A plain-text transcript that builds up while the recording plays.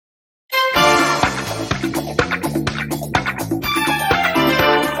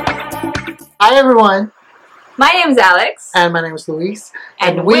Hi everyone, My name's Alex, and my name is Luis,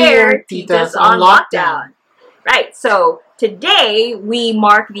 and we're Titas on Lockdown. Right, so today we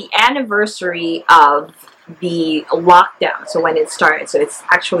mark the anniversary of the lockdown, so when it started. So it's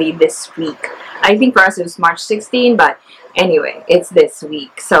actually this week. I think for us it was March 16, but anyway, it's this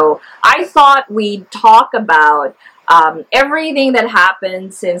week. So I thought we'd talk about everything that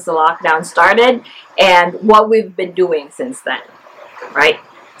happened since the lockdown started and what we've been doing since then, right?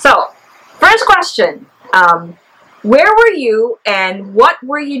 So, first question. Where were you and what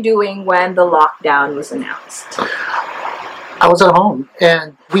were you doing when the lockdown was announced? I was at home,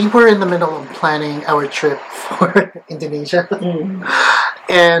 and we were in the middle of planning our trip for Indonesia.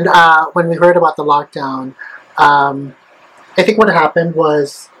 And when we heard about the lockdown, I think what happened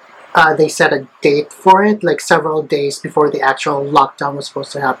was they set a date for it, like several days before the actual lockdown was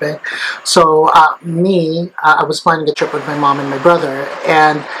supposed to happen. So I was planning the trip with my mom and my brother,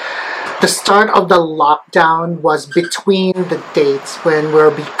 and the start of the lockdown was between the dates when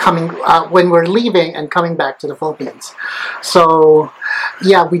when we're leaving and coming back to the Philippines. So,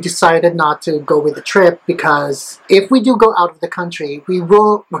 yeah, we decided not to go with the trip because if we do go out of the country,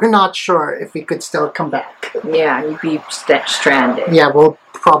 we're not sure if we could still come back. Yeah, you'd be stranded. Yeah, we'll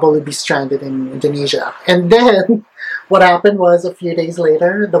probably be stranded in Indonesia. And then what happened was a few days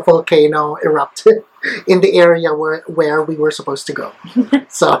later, the volcano erupted in the area where we were supposed to go.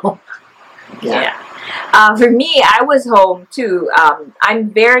 So. Yeah. For me, I was home too. I'm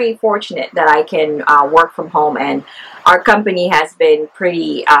very fortunate that I can work from home, and our company has been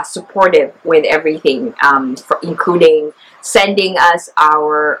pretty supportive with everything, including sending us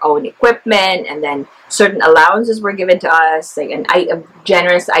our own equipment, and then certain allowances were given to us, like a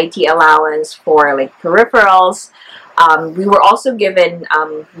generous IT allowance for like peripherals. We were also given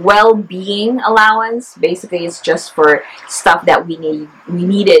well-being allowance. Basically, it's just for stuff that we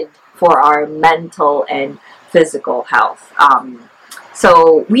needed for our mental and physical health.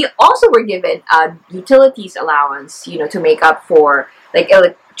 So we also were given a utilities allowance, to make up for like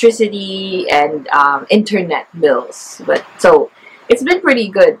electricity and internet bills. So it's been pretty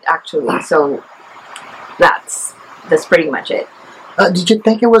good actually. So that's pretty much it. Did you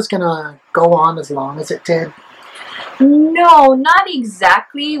think it was gonna go on as long as it did? No, not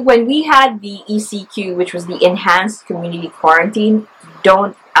exactly. When we had the ECQ, which was the Enhanced Community Quarantine,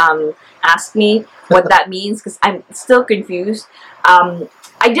 don't ask me what that means because I'm still confused. I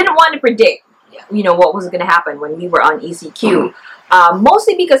didn't want to predict, what was going to happen when we were on ECQ,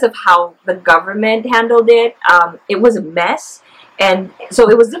 mostly because of how the government handled it. It was a mess, and so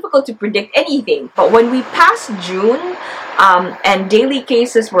it was difficult to predict anything. But when we passed June, and daily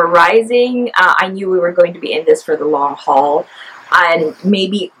cases were rising, I knew we were going to be in this for the long haul, and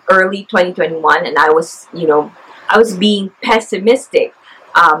maybe early 2021, and I was being pessimistic.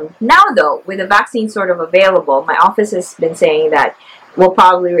 Now though, with the vaccine sort of available, my office has been saying that we'll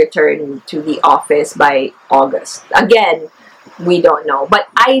probably return to the office by August. Again, we don't know. But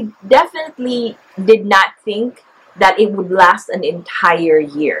I definitely did not think that it would last an entire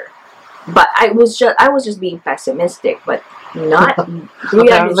year. But I was just being pessimistic, but not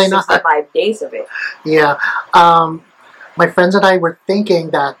 365 days of it. Yeah. My friends and I were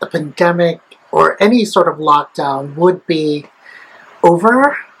thinking that the pandemic or any sort of lockdown would be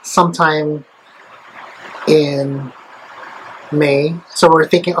over sometime in May. So we're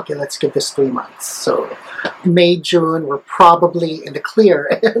thinking, okay, let's give this 3 months. So May, June, we're probably in the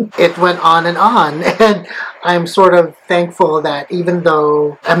clear. And it went on. And I'm sort of thankful that even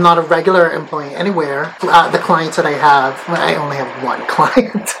though I'm not a regular employee anywhere, the clients that I have, I only have one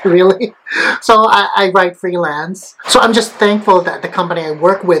client, really. So I write freelance. So I'm just thankful that the company I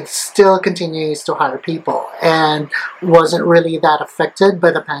work with still continues to hire people and wasn't really that affected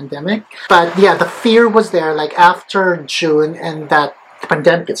by the pandemic. But yeah, the fear was there, like after June and that the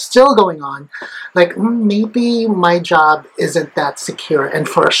pandemic is still going on, like maybe my job isn't that secure. And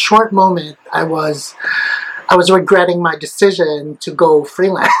for a short moment, I was regretting my decision to go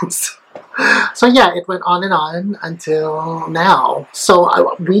freelance. So yeah, it went on and on until now.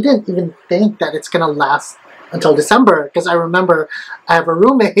 So we didn't even think that it's gonna last until December, because I remember I have a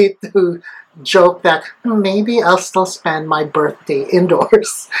roommate who joked that maybe I'll still spend my birthday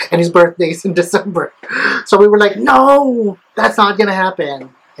indoors, and his birthday's in December. So we were like, no, that's not gonna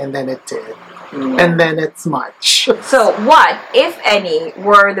happen. And then it did. And then it's March. So what, if any,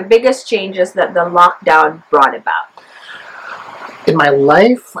 were the biggest changes that the lockdown brought about? In my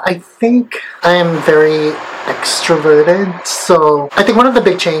life, I think I am very extroverted. So I think one of the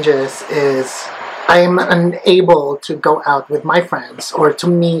big changes is I am unable to go out with my friends or to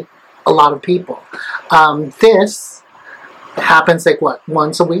meet a lot of people. This happens like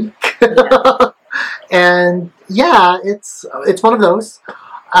once a week. And yeah, it's one of those.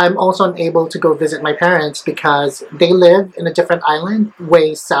 I'm also unable to go visit my parents because they live in a different island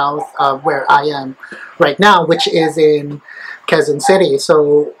way south of where I am right now, which is in Quezon City.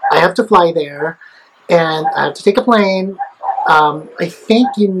 So I have to fly there and I have to take a plane. I think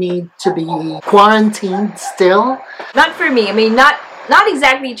you need to be quarantined still. Not for me. I mean, not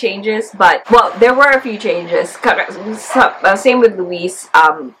exactly changes, but well, there were a few changes. Same with Luis.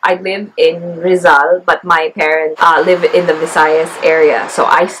 I live in Rizal, but my parents live in the Visayas area, so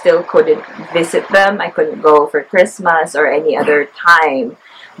I still couldn't visit them. I couldn't go for Christmas or any other time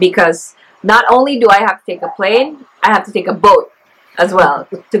because not only do I have to take a plane, I have to take a boat as well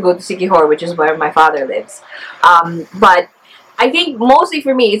to go to Siquijor, which is where my father lives. But I think mostly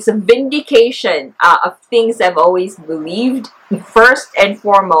for me, it's a vindication of things I've always believed. First and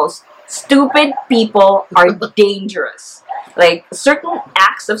foremost, stupid people are dangerous. Like, certain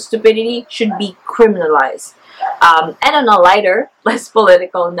acts of stupidity should be criminalized. And on a lighter, less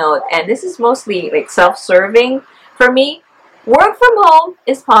political note, and this is mostly like self-serving for me, work from home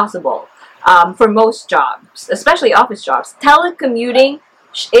is possible for most jobs, especially office jobs. Telecommuting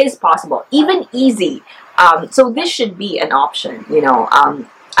is possible, even easy. So this should be an option, you know.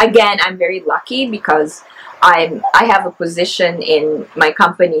 Again, I'm very lucky because I have a position in my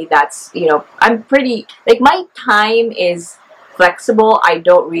company that's, you know, I'm pretty, like, my time is flexible. I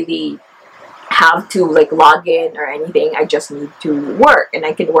don't really have to like log in or anything. I just need to work, and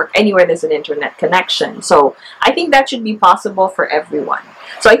I can work anywhere there's an internet connection. So I think that should be possible for everyone.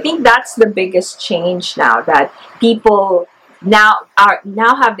 So I think that's the biggest change now, that people now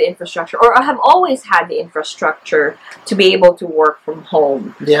have the infrastructure, or have always had the infrastructure to be able to work from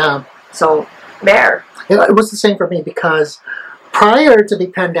home. Yeah. So there. Yeah, it was the same for me because prior to the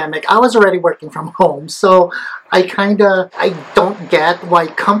pandemic, I was already working from home. So I don't get why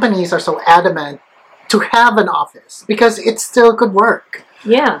companies are so adamant to have an office, because it still could work.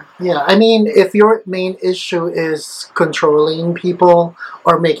 Yeah. Yeah, I mean, if your main issue is controlling people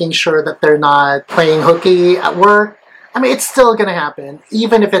or making sure that they're not playing hooky at work, I mean, it's still going to happen,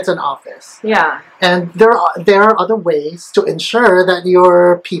 even if it's an office. Yeah. And there are other ways to ensure that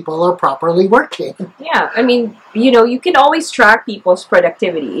your people are properly working. Yeah. I mean, you know, you can always track people's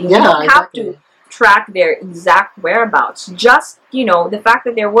productivity. You don't have to track their exact whereabouts. Just, you know, the fact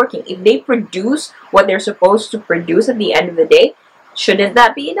that they're working. If they produce what they're supposed to produce at the end of the day, shouldn't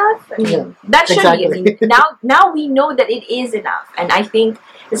that be enough? I mean, that should be. I mean, now we know that it is enough. And I think,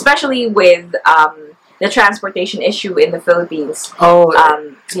 especially with the transportation issue in the Philippines. Oh,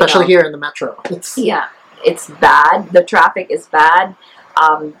 especially here in the metro. It's bad. The traffic is bad.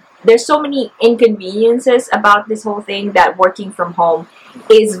 There's so many inconveniences about this whole thing that working from home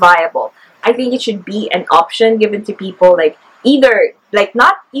is viable. I think it should be an option given to people, like, either, like,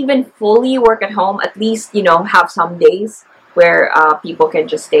 not even fully work at home, at least, you know, have some days where people can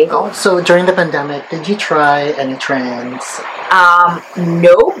just stay home. So during the pandemic, did you try any trends?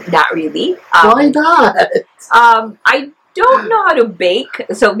 No, not really. Why not? I don't know how to bake.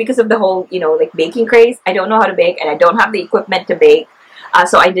 So because of the whole, you know, like, baking craze, I don't know how to bake, and I don't have the equipment to bake.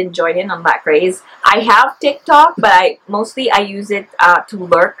 So I didn't join in on that craze. I have TikTok, but I use it to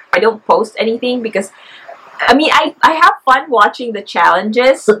lurk. I don't post anything because, I mean, I have fun watching the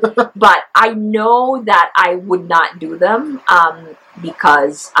challenges, but I know that I would not do them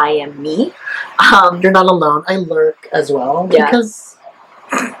because I am me. You're not alone. I lurk as well because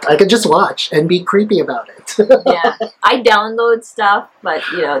I could just watch and be creepy about it. Yeah, I download stuff, but,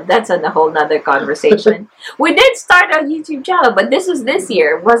 you know, that's a whole nother conversation. We did start a YouTube channel, but this was this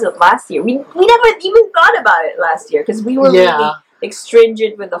year. It wasn't last year. We never even thought about it last year because we were really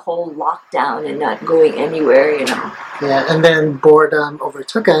stringent with the whole lockdown and not going anywhere, you know. Yeah, and then boredom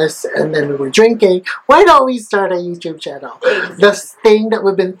overtook us, and then we were drinking. Why don't we start a YouTube channel? Exactly. This thing that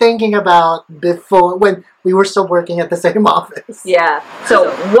we've been thinking about before, when we were still working at the same office. Yeah. So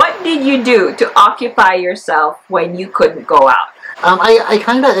what did you do to occupy yourself when you couldn't go out? I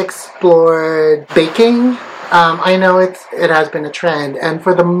kind of explored baking. I know it has been a trend, and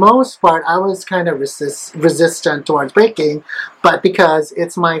for the most part, I was kind of resistant towards baking, but because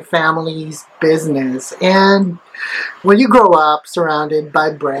it's my family's business, and when you grow up surrounded by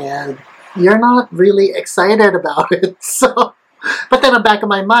bread, you're not really excited about it. So, but then in the back of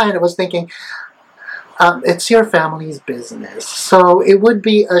my mind, I was thinking, it's your family's business, so it would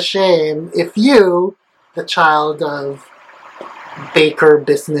be a shame if you, the child of baker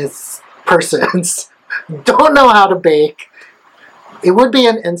business persons, don't know how to bake. It would be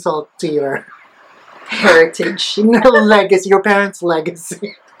an insult to your heritage, legacy, your parents'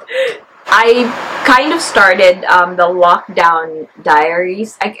 legacy. I kind of started the lockdown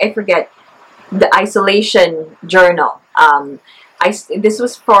diaries. I forget the isolation journal. This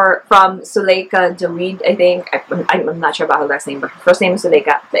was from Suleika Daweed, I think. I'm not sure about her last name, but her first name is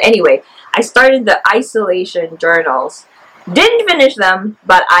Suleika. But anyway, I started the isolation journals. Didn't finish them,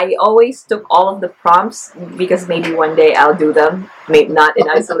 but I always took all of the prompts because maybe one day I'll do them. Maybe not in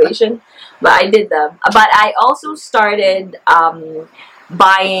isolation, but I did them. But I also started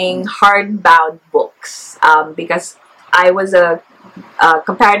buying hardbound books because I was a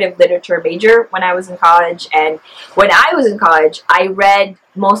comparative literature major when I was in college, and when I was in college I read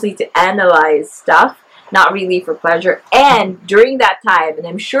mostly to analyze stuff, not really for pleasure. And during that time, and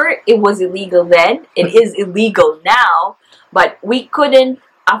I'm sure it was illegal then, it is illegal now, but we couldn't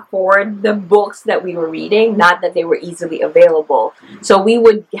afford the books that we were reading, not that they were easily available, so we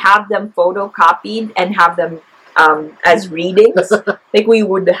would have them photocopied and have them as readings. Like we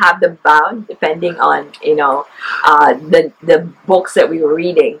would have them bound depending on the books that we were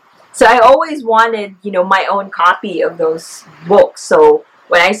reading. So I always wanted my own copy of those books. So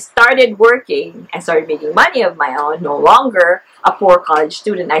when I started working and started making money of my own, no longer a poor college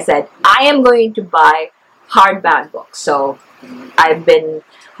student, I said I am going to buy hardbound books. So I've been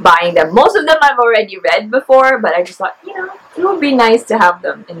buying them. Most of them I've already read before, but I just thought, it would be nice to have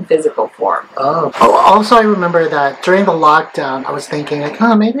them in physical form. Oh, also I remember that during the lockdown, I was thinking like,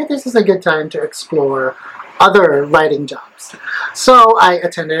 maybe this is a good time to explore other writing jobs. So I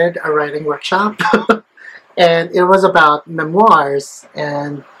attended a writing workshop, and it was about memoirs,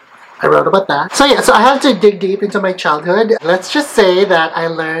 and I wrote about that. So yeah, so I had to dig deep into my childhood. Let's just say that I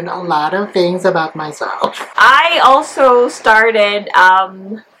learned a lot of things about myself. I also started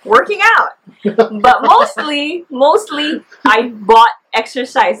working out, but mostly I bought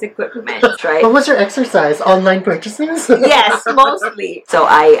exercise equipment, right? What was your exercise? Online purchases? Yes, mostly. So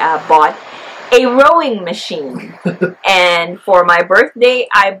I bought a rowing machine, and for my birthday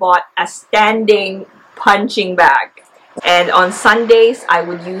I bought a standing punching bag. And on Sundays, I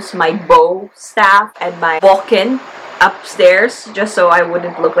would use my bow staff and my walk-in upstairs just so I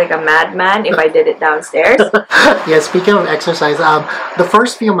wouldn't look like a madman if I did it downstairs. Yeah, speaking of exercise, the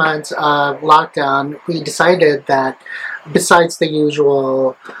first few months of lockdown, we decided that besides the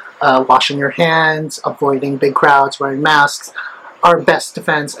usual washing your hands, avoiding big crowds, wearing masks, our best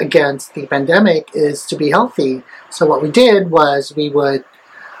defense against the pandemic is to be healthy. So what we did was we would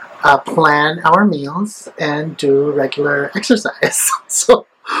plan our meals and do regular exercise. So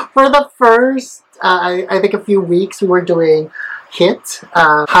for the first, I think a few weeks, we were doing HIIT,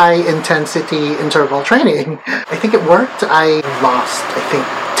 high intensity interval training. I think it worked. I lost, I think,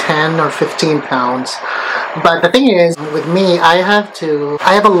 10 or 15 pounds. But the thing is, with me, I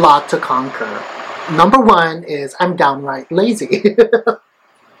have a lot to conquer. Number one is I'm downright lazy.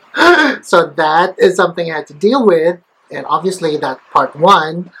 So that is something I had to deal with. And obviously that's part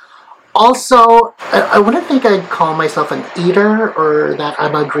one. Also, I wouldn't think I'd call myself an eater or that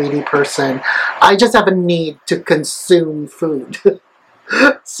I'm a greedy person. I just have a need to consume food.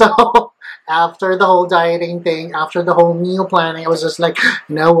 So, after the whole dieting thing, after the whole meal planning, I was just like,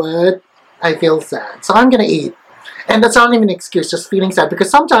 you know what? I feel sad. So I'm gonna eat. And that's not even an excuse, just feeling sad. Because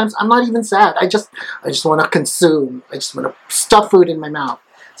sometimes I'm not even sad. I just want to consume. I just want to stuff food in my mouth.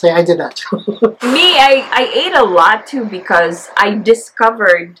 So yeah, I did that. Me, I ate a lot too because I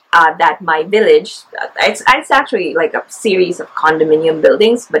discovered that my village, it's actually like a series of condominium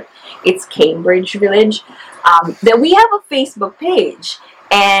buildings, but it's Cambridge Village, that we have a Facebook page,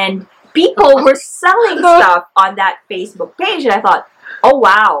 and people were selling stuff on that Facebook page, and I thought, oh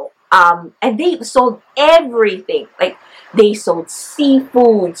wow, and they sold everything, like they sold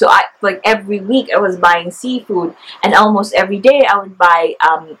seafood. So every week I was buying seafood, and almost every day I would buy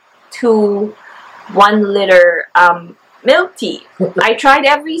 2 1-liter milk tea. I tried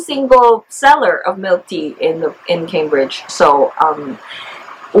every single seller of milk tea in Cambridge. So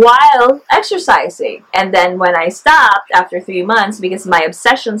while exercising, and then when I stopped after 3 months, because my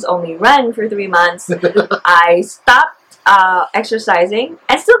obsessions only ran for 3 months, I stopped exercising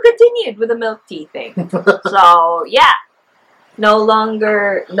and still continued with the milk tea thing. So yeah. No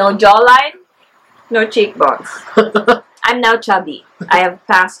longer, no jawline, no cheekbones. I'm now chubby. I have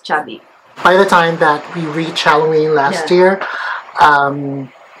passed chubby. By the time that we reached Halloween last year,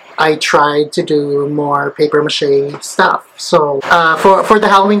 I tried to do more paper mache stuff. So for the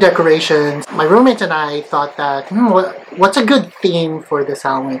Halloween decorations, my roommate and I thought that, what's a good theme for this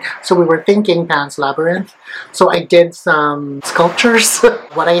Halloween? So we were thinking Pan's Labyrinth. So I did some sculptures.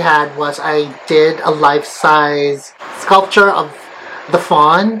 What I had was I did a life-size sculpture of the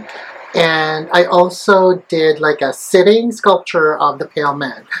fawn, And I also did like a sitting sculpture of the Pale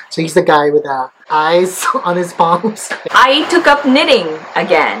Man. So he's the guy with the eyes on his palms. I took up knitting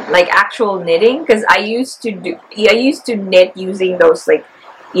again, like actual knitting, because I used to knit using those like,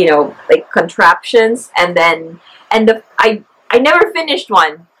 like contraptions, and I never finished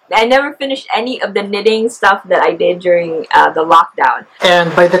one. I never finished any of the knitting stuff that I did during the lockdown.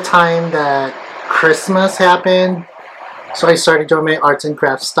 And by the time that Christmas happened, so I started doing my arts and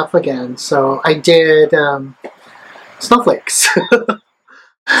crafts stuff again. So I did snowflakes.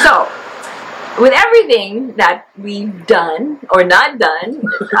 So, with everything that we've done or not done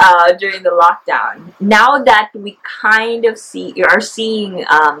during the lockdown, now that we kind of are seeing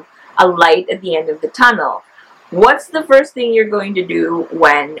a light at the end of the tunnel, what's the first thing you're going to do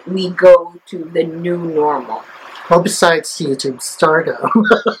when we go to the new normal? Well, besides YouTube stardom.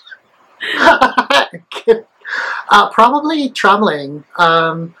 Probably traveling.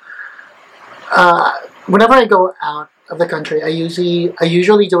 Whenever I go out of the country, I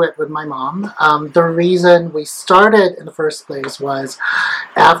usually do it with my mom. The reason we started in the first place was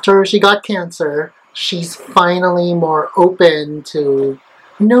after she got cancer, she's finally more open to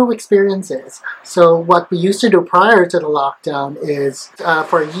new experiences. So what we used to do prior to the lockdown is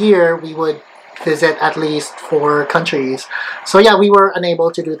for a year we would visit at least 4 countries. So yeah, we were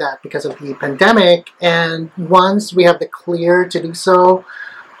unable to do that because of the pandemic, and once we have the clear to do so,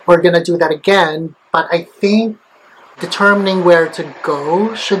 we're gonna do that again. But I think determining where to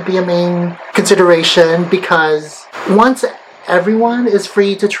go should be a main consideration, because once everyone is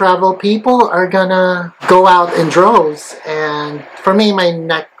free to travel, people are gonna go out in droves. And for me,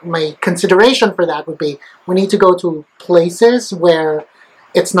 my consideration for that would be we need to go to places where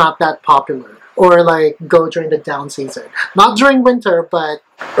it's not that popular, or like go during the down season, not during winter, but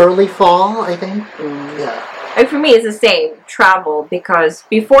early fall, I think. Yeah. And for me, it's the same, travel, because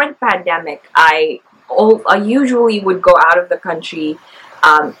before the pandemic, I usually would go out of the country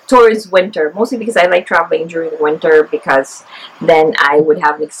towards winter, mostly because I like traveling during the winter, because then I would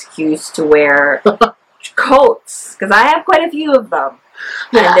have an excuse to wear coats, because I have quite a few of them.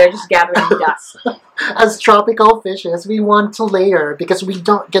 Yeah. And they're just gathering dust. As tropical fishes, we want to layer because we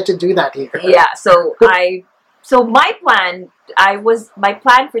don't get to do that here. Yeah, so my plan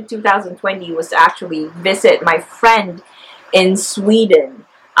for 2020 was to actually visit my friend in Sweden,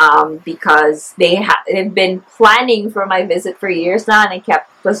 because they've been planning for my visit for years now, and I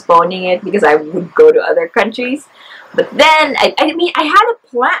kept postponing it because I would go to other countries. But then I had a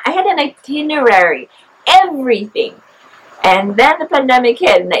plan, I had an itinerary, everything. And then the pandemic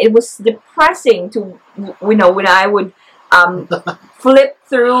hit, and it was depressing to, when I would flip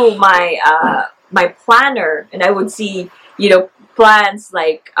through my my planner, and I would see, plans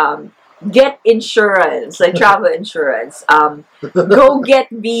like get insurance, like travel insurance, go get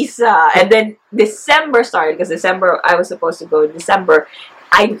visa, and then December started, because December I was supposed to go in December.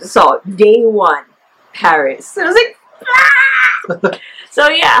 I saw day 1 Paris. So I was like, ah! So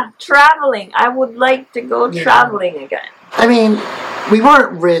yeah, traveling. I would like to go traveling again. I mean, we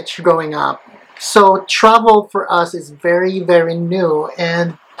weren't rich growing up, so travel for us is very, very new.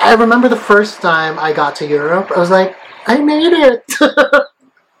 And I remember the first time I got to Europe, I was like, I made it!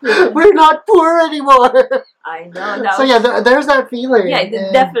 We're not poor anymore! I know. So yeah, there's that feeling. Yeah,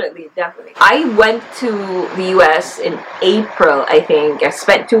 definitely. I went to the US in April, I think. I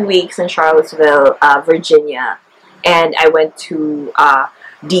spent 2 weeks in Charlottesville, Virginia. And I went to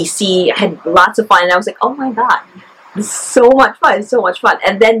DC. I had lots of fun. And I was like, oh my god. It's so much fun.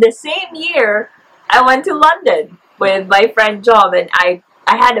 And then the same year, I went to London with my friend John, and I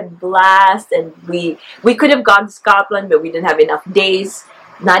had a blast. And we could have gone to Scotland, but we didn't have enough days,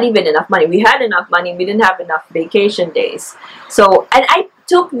 not even enough money. We had enough money, we didn't have enough vacation days. So, and I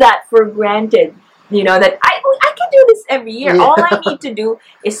took that for granted, that I can do this every year. Yeah. All I need to do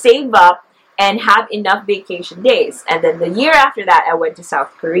is save up and have enough vacation days. And then the year after that, I went to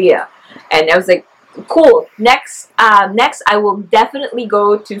South Korea, and I was like, cool. Next, I will definitely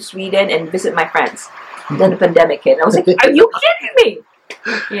go to Sweden and visit my friends. Then the pandemic hit. I was like, are you kidding me?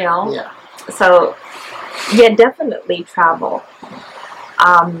 Yeah. So, yeah, definitely travel.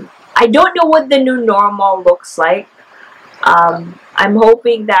 I don't know what the new normal looks like. I'm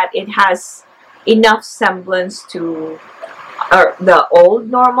hoping that it has enough semblance to the old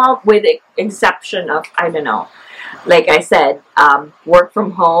normal, with the exception of, I don't know, like I said, work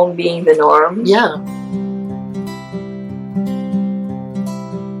from home being the norm. Yeah.